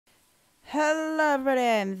Hello everybody,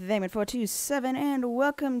 I'm Valheim427 and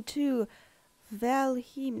welcome to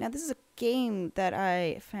Valheim. Now this is a game that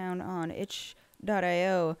I found on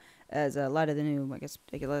itch.io as a lot of the new, I guess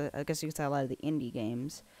you could say a lot of the indie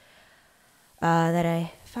games that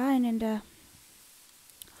I find, and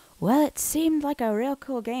well, it seemed like a real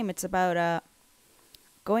cool game. It's about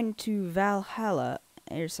going to Valhalla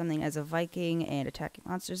or something as a Viking and attacking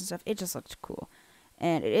monsters and stuff. It just looked cool.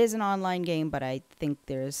 And it is an online game, but I think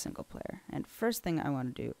there is single player. And first thing I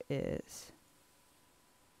want to do is...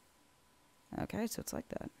 Okay, so it's like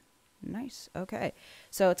that. Nice. Okay.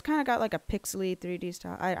 So it's kind of got like a pixely 3D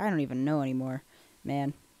style. I don't even know anymore,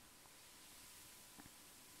 man.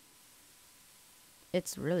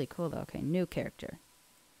 It's really cool, though. Okay, new character.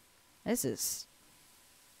 Let's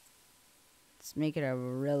make it a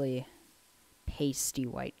really pasty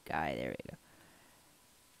white guy. There we go.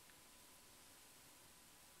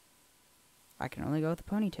 I can only go with the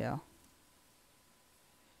ponytail.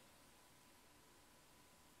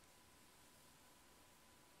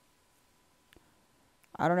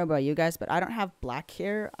 I don't know about you guys, but I don't have black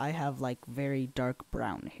hair. I have like very dark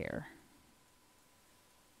brown hair.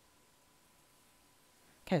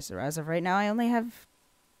 Okay, so as of right now, I only have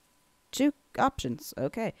 2 options.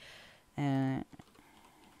 Okay.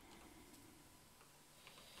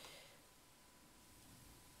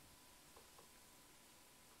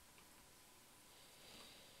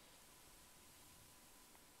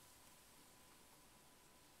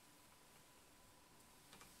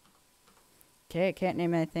 Okay, I can't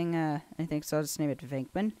name anything, so I'll just name it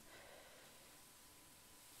Venkman.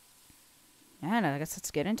 And I guess let's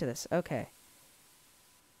get into this. Okay.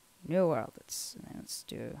 New world. Let's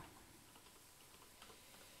do...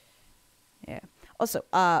 Yeah. Also,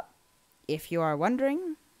 if you are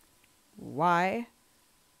wondering why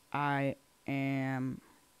I am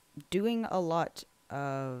doing a lot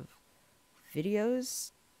of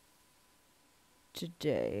videos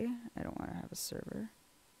today, I don't want to have a server.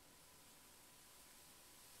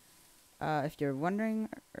 If you're wondering,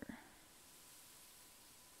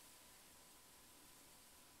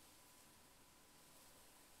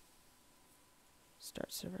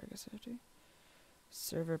 start server, I guess I have to.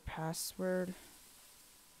 Server password.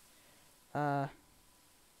 There,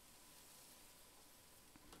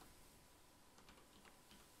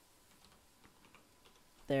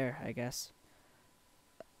 I guess.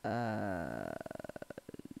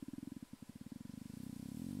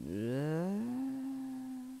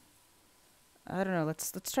 I don't know.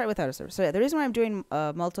 Let's try it without a server. So yeah, the reason why I'm doing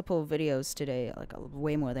multiple videos today, like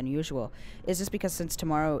way more than usual, is just because since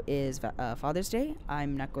tomorrow is Father's Day,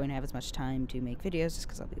 I'm not going to have as much time to make videos just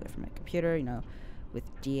because I'll be away from my computer, you know, with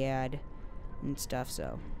Dad and stuff.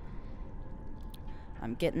 So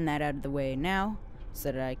I'm getting that out of the way now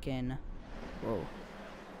so that I can. Whoa.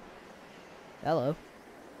 Hello.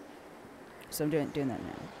 So I'm doing that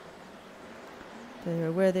now.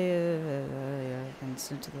 Where they can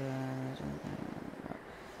send to the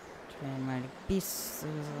train mighty beasts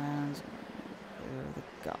of the lands,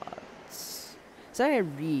 the gods. So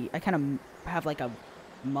I kind of have like a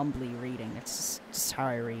mumbly reading. It's just how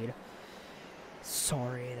I read.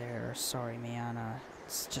 Sorry there, sorry man.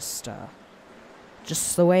 It's just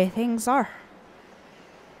the way things are.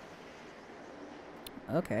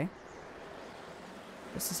 Okay.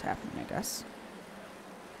 This is happening, I guess.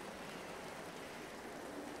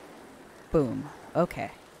 Boom.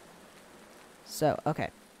 Okay. So,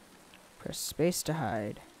 okay. Press space to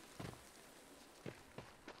hide.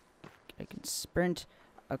 I can sprint.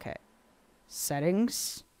 Okay.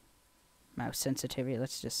 Settings. Mouse sensitivity.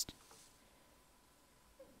 Let's just...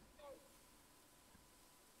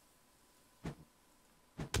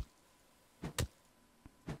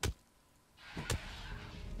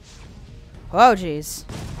 Oh, jeez.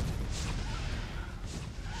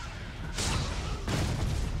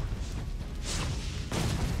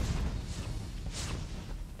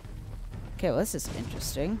 Okay, well, this is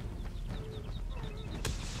interesting.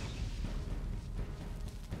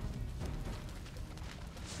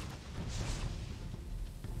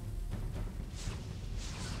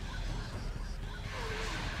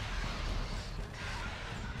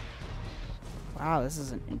 Wow, this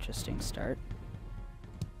is an interesting start.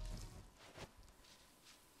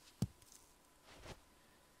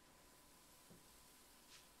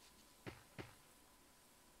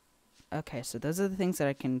 Okay, so those are the things that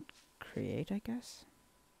I can create, I guess.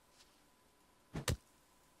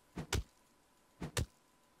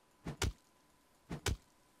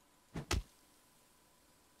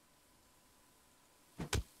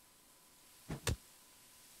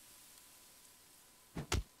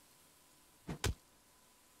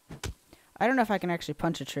 I don't know if I can actually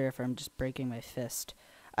punch a tree or if I'm just breaking my fist.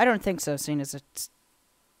 I don't think so, seeing as it's...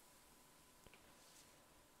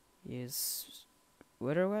 Use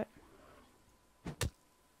wood or what?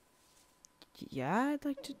 Yeah, I'd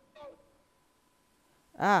like to...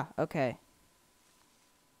 Ah, okay.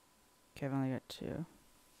 Okay, I've only got 2.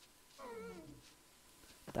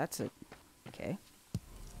 That's it. Okay.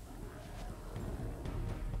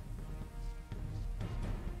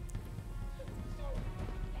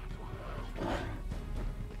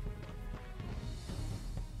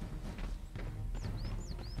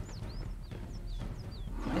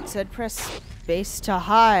 It said press space to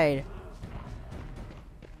hide.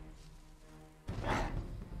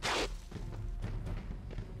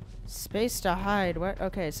 Space to hide. What?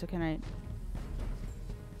 Okay, so can I...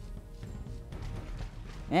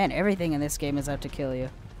 Man, everything in this game is out to kill you.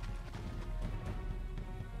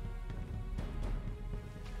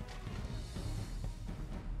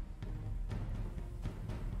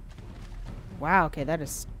 Wow, okay, that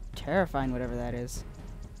is terrifying, whatever that is.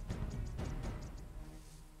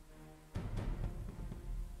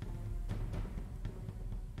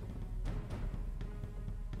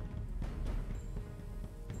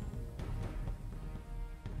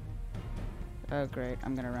 Oh, great.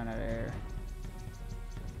 I'm gonna run out of air.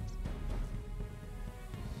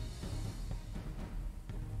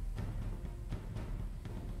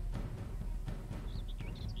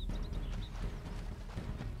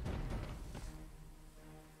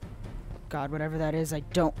 God, whatever that is, I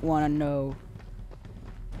don't want to know.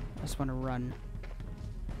 I just want to run.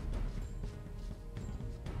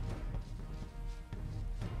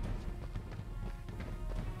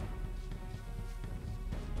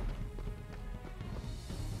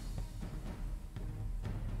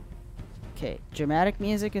 Okay, dramatic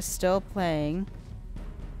music is still playing.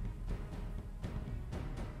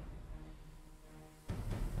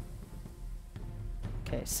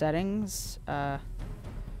 Okay, settings.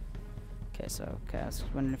 Okay, I was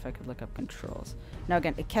wondering if I could look up controls. Now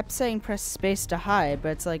again, it kept saying press space to hide, but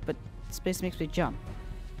it's like, but space makes me jump.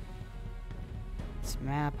 It's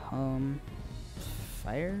map, home,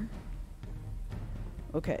 fire.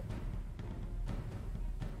 Okay.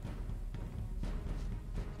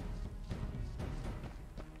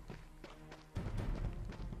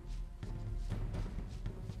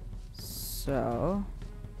 So,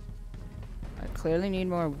 I clearly need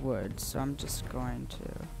more wood, so I'm just going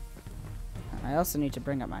to... I also need to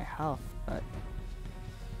bring up my health, but...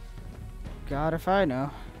 God if I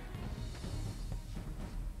know.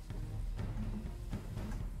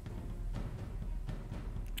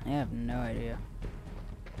 I have no idea.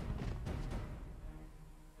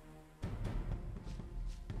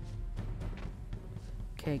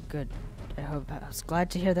 Okay, good. I was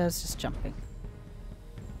glad to hear that I was just jumping.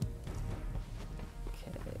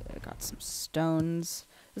 I got some stones.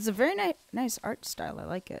 It's a very nice art style. I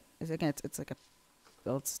like it. Again, it's like a...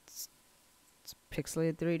 Well, it's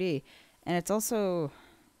pixelated 3D. And it's also...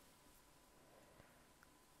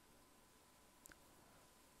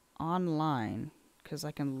 online. Because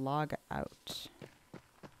I can log out.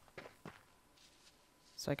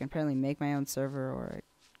 So I can apparently make my own server, or I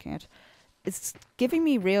can't. It's giving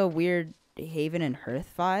me real weird Haven and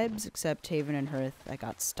Hearth vibes, except Haven and Hearth, I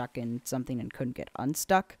got stuck in something and couldn't get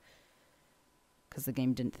unstuck. Because the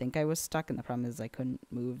game didn't think I was stuck, and the problem is I couldn't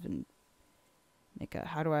move and make a...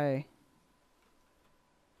 How do I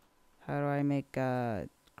make a...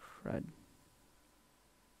 Crud.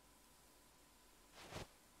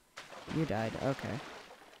 You died, okay.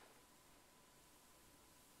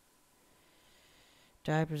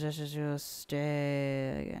 Die possesses you'll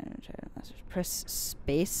stay again. Press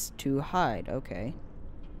space to hide, okay.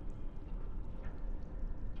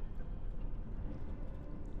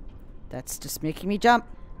 That's just making me jump.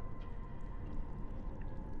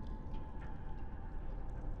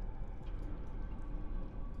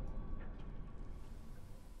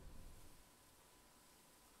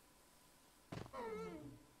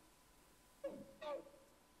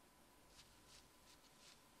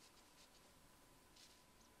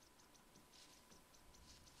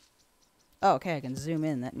 Oh, okay, I can zoom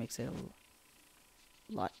in. That makes it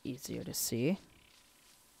a lot easier to see.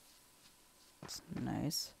 It's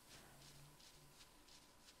nice.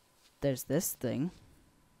 There's this thing.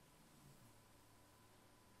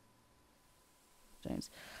 James.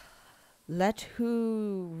 Let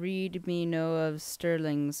who read me know of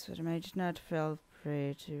Sterling's, but I might not fell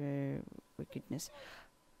prey to wickedness.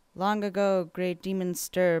 Long ago, great demons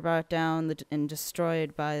stir brought down and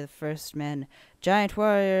destroyed by the first men, giant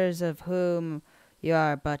warriors of whom you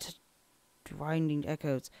are but winding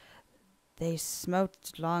echoes. They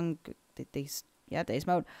smote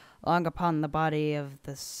long upon the body of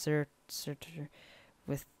the searcher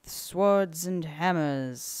with swords and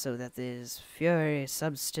hammers, so that his fury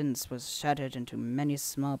substance was shattered into many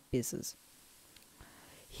small pieces.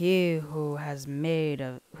 He who has made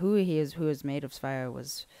of who he is who is made of fire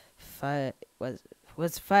was fire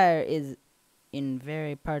is in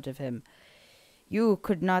very part of him. You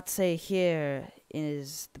could not say here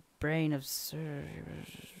is the brain of Sir.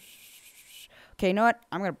 Okay, you know what?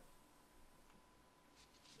 I'm gonna.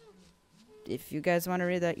 If you guys want to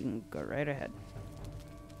read that, you can go right ahead.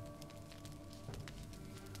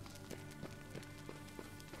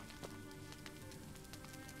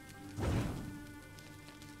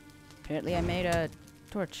 Apparently, I made a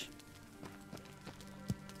torch.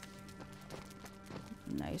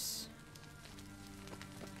 Nice.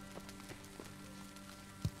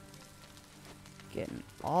 Getting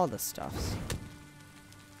all the stuffs.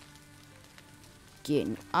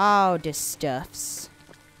 Getting all the stuffs.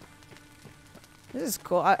 This is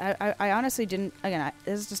cool. I honestly didn't. Again,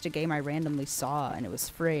 this is just a game I randomly saw and it was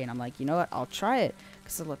free, and I'm like, you know what? I'll try it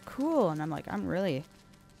because it looked cool, and I'm like, I'm really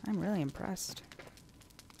impressed.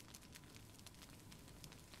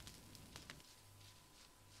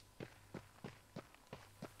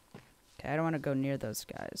 Okay, I don't want to go near those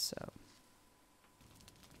guys, so.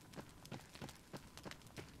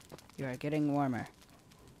 You are getting warmer.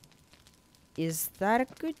 Is that a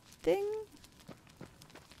good thing?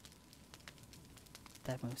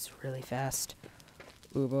 That moves really fast.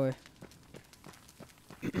 Ooh boy.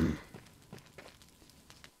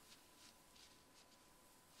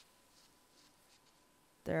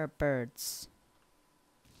 There are birds.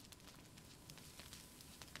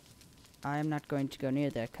 I'm not going to go near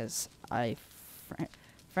there because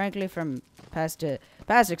frankly, from past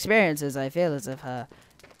experiences, I feel as if well,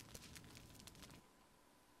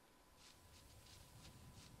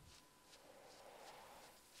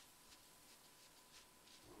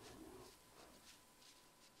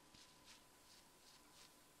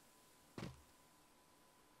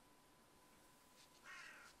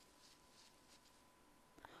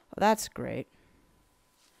 that's great.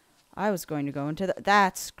 I was going to go into the...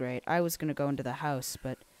 That's great. I was going to go into the house,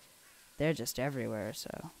 but they're just everywhere, so...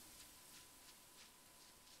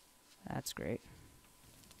 That's great.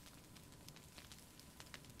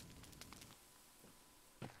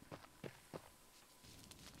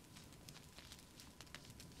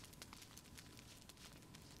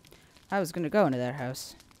 I was going to go into that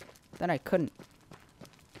house. Then I couldn't.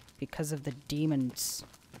 Because of the demons.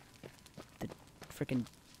 The freaking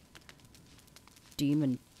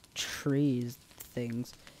demon trees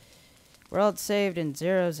things. World saved in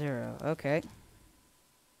 0-0. Okay.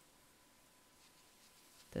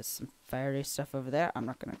 There's some fiery stuff over there. I'm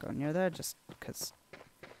not gonna go near there just because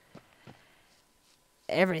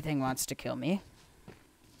everything wants to kill me.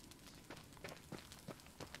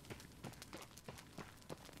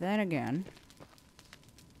 Then again,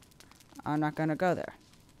 I'm not gonna go there.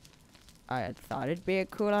 I had thought it'd be a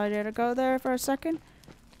cool idea to go there for a second.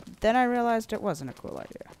 Then I realized it wasn't a cool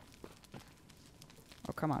idea.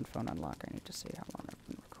 Oh, come on, phone unlock. I need to see how long I've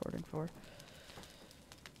been recording for.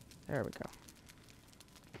 There we go.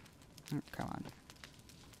 Oh, come on.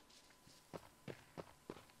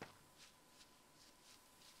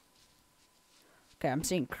 Okay, I'm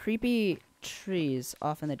seeing creepy trees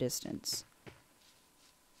off in the distance.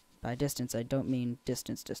 By distance, I don't mean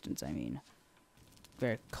distance. I mean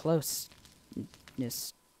very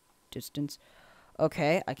closeness distance.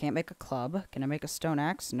 Okay, I can't make a club. Can I make a stone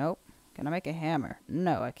axe? Nope. Can I make a hammer?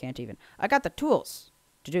 No, I can't even. I got the tools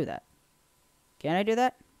to do that. Can I do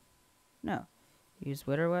that? No. Use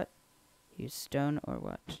wood or what? Use stone or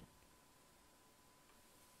what?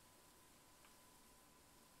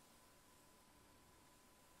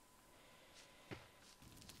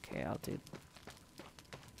 Okay, I'll do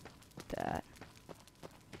that.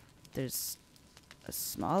 There's a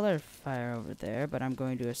smaller fire over there, but I'm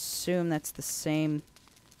going to assume that's the same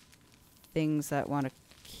things that want to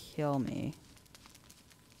kill me.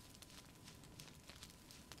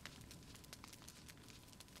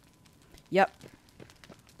 Yep.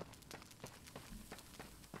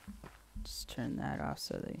 Just turn that off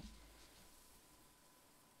so they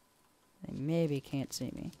maybe can't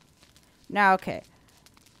see me. Now, okay.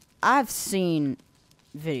 I've seen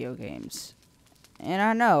video games, and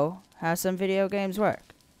I know how some video games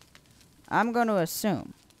work. I'm going to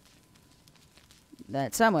assume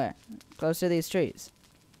that somewhere close to these trees,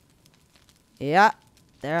 yeah,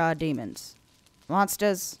 there are demons,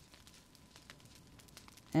 monsters,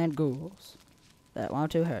 and ghouls that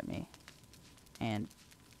want to hurt me. And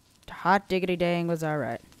hot diggity dang was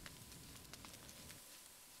alright.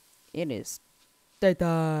 It is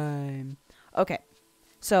Daytime. Okay.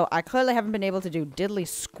 So I clearly haven't been able to do diddly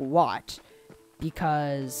squat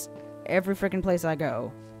because every freaking place I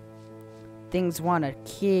go, things want to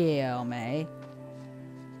kill me.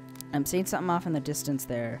 I'm seeing something off in the distance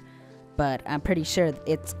there, but I'm pretty sure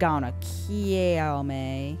it's gonna kill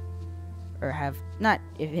me. Or have not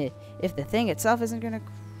if the thing itself isn't gonna.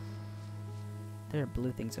 There are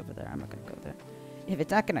blue things over there. I'm not gonna go there. If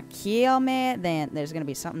it's not gonna kill me, then there's gonna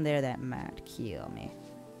be something there that might kill me.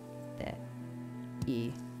 That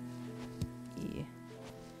E.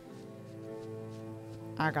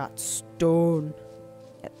 I got stone.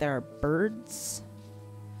 There are birds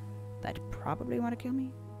that probably want to kill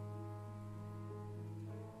me.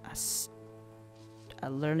 I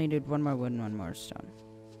literally need one more wood and one more stone.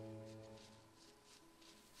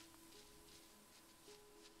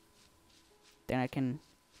 Then I can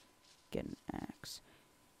get an axe.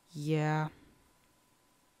 Yeah.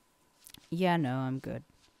 Yeah, no, I'm good.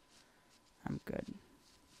 I'm good.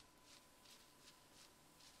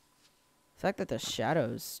 The fact that the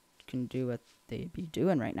shadows can do what they be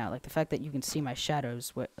doing right now, like the fact that you can see my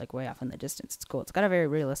shadows way off in the distance, it's cool. It's got a very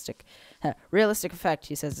realistic effect.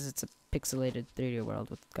 He says it's a pixelated 3D world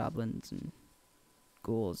with goblins and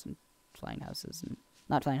ghouls and flying houses and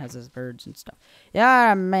not flying houses, birds and stuff.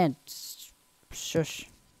 Yeah, man, shush.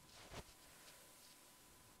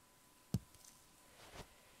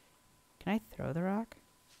 Can I throw the rock?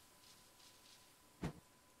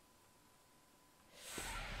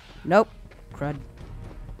 Nope. Crud.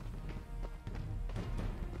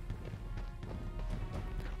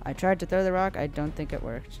 I tried to throw the rock. I don't think it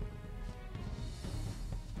worked.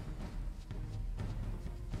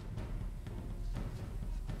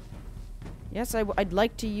 Yes, I'd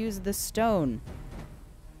like to use the stone.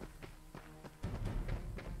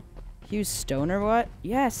 Use stone or what?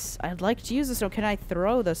 Yes, I'd like to use the stone. Can I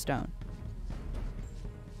throw the stone?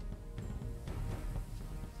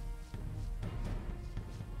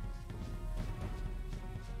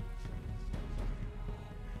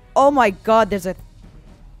 Oh my god, there's a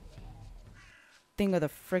thing with a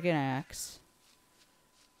friggin' axe.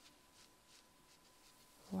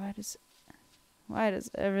 Why does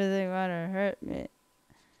everything want to hurt me?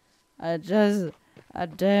 I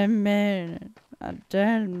didn't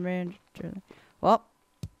mean to. Well,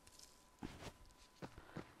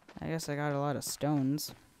 I guess I got a lot of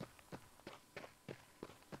stones.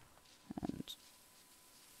 And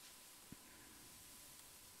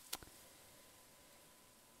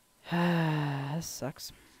this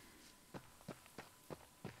sucks.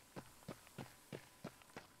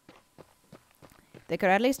 They could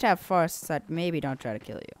at least have forests that maybe don't try to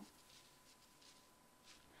kill you.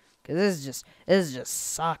 Cause this just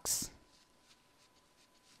sucks.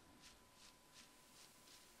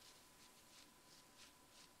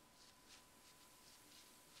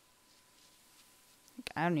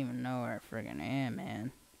 I don't even know where I friggin' am,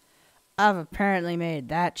 man. I've apparently made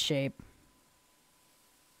that shape.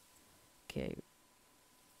 Okay.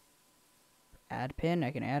 Add pin?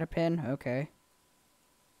 I can add a pin? Okay.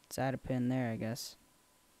 Let's add a pin there, I guess.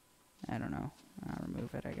 I don't know. I'll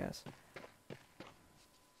remove it, I guess.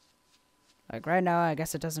 Like, right now, I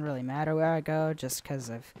guess it doesn't really matter where I go, just because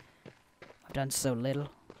I've done so little.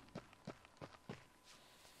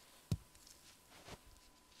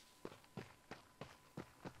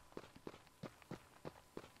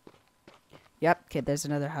 Yep, okay, there's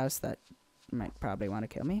another house that might probably want to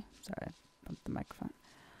kill me. Sorry, I bumped the microphone.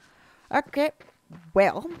 Okay,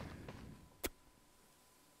 well,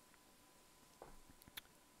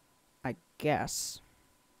 I guess.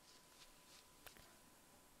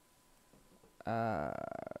 I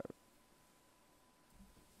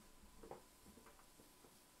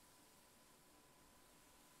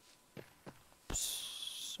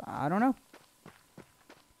don't know.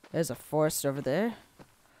 There's a forest over there.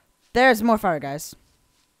 There's more fire, guys.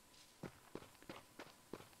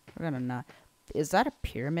 We're gonna not. Is that a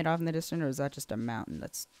pyramid off in the distance, or is that just a mountain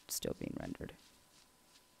that's still being rendered?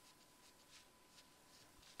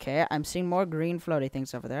 Okay, I'm seeing more green floaty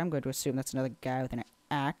things over there. I'm going to assume that's another guy with an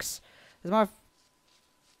axe. There's more.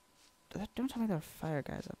 Don't tell me there are fire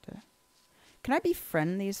guys up there. Can I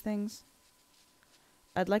befriend these things?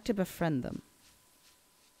 I'd like to befriend them.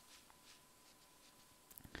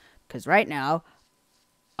 Because right now,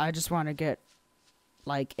 I just want to get,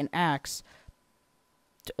 like, an axe.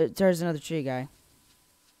 There's another tree guy.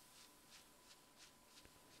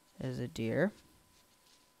 There's a deer.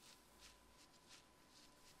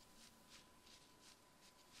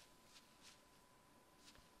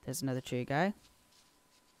 There's another tree guy.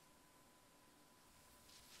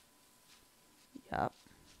 Yup.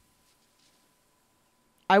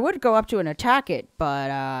 I would go up to and attack it, but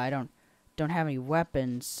I don't have any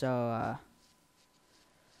weapons, so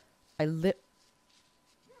like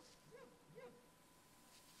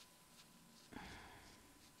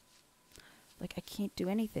I can't do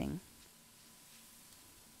anything.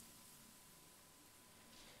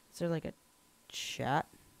 Is there like a chat?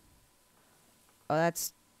 Oh,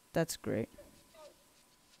 that's great.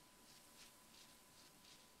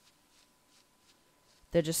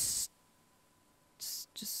 They're just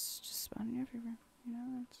spawning everywhere, you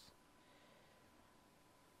know. It's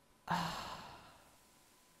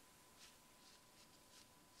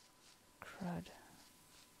crud.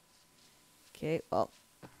 Okay, well,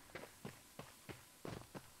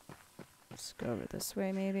 let's go over this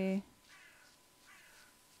way, maybe.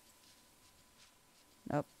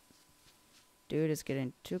 Nope. Dude is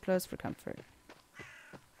getting too close for comfort.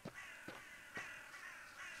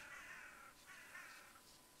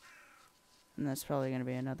 And there's probably going to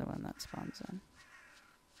be another one that spawns in.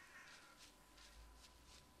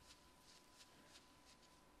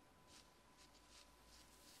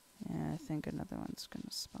 Yeah, I think another one's going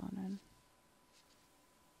to spawn in.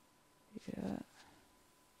 Yeah.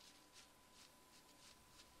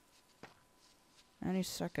 Any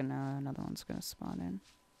second now, another one's going to spawn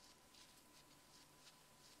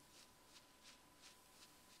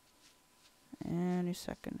in. Any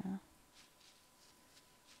second now.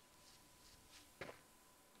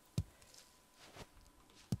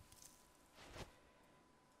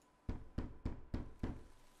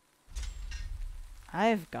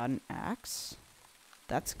 I've got an axe.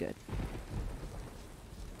 That's good.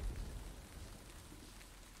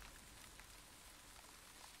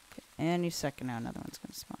 Okay, any second now, another one's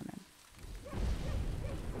gonna spawn in.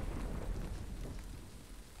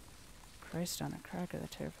 Christ on a cracker,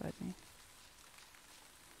 that terrified me.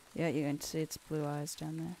 Yeah, you can see its blue eyes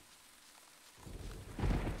down there.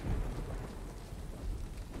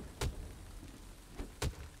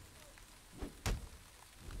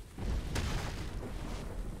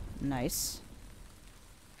 Nice.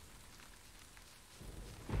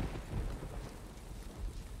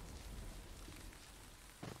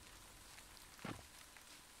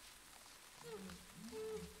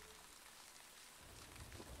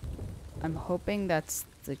 I'm hoping that's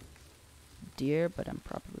the deer, but I'm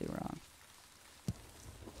probably wrong.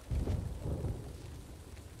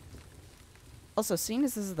 Also, seeing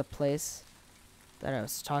as this is the place that I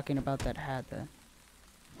was talking about that had the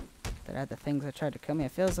things that tried to kill me, I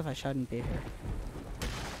feel as if I shouldn't be here.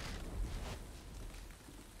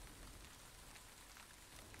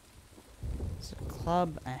 It's a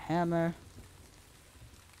club, a hammer.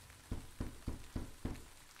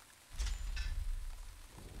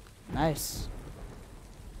 Nice.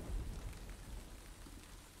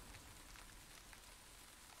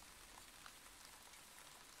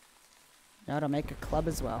 Now to make a club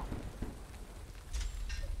as well.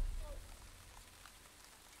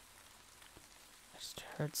 I just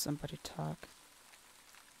heard somebody talk.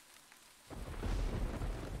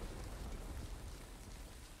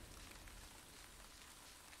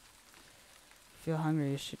 If you feel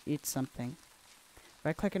hungry, you should eat something.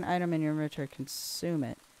 Right-click an item in your inventory, consume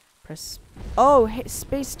it. Press... Oh, hit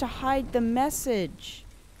space to hide the message.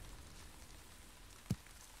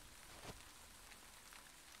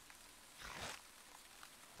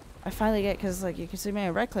 I finally get, because like you can see me,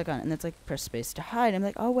 I right-click on it, and it's like press space to hide. I'm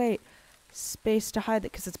like, oh wait, space to hide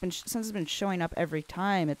it, because it's been since it's been showing up every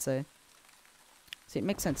time. It's a... See, it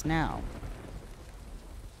makes sense now.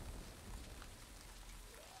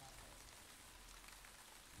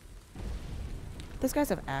 These guys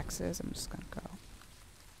have axes. I'm just gonna go.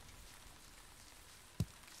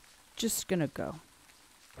 Just gonna go.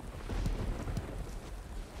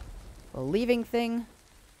 The leaving thing,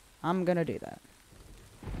 I'm gonna do that.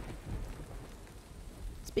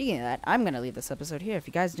 Speaking of that, I'm gonna leave this episode here. If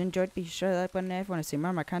you guys enjoyed, be sure to like button if you want to see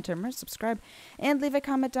more of my content, remember to subscribe and leave a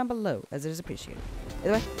comment down below, as it is appreciated.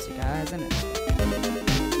 Either way, see you guys in the next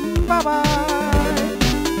one. Bye bye.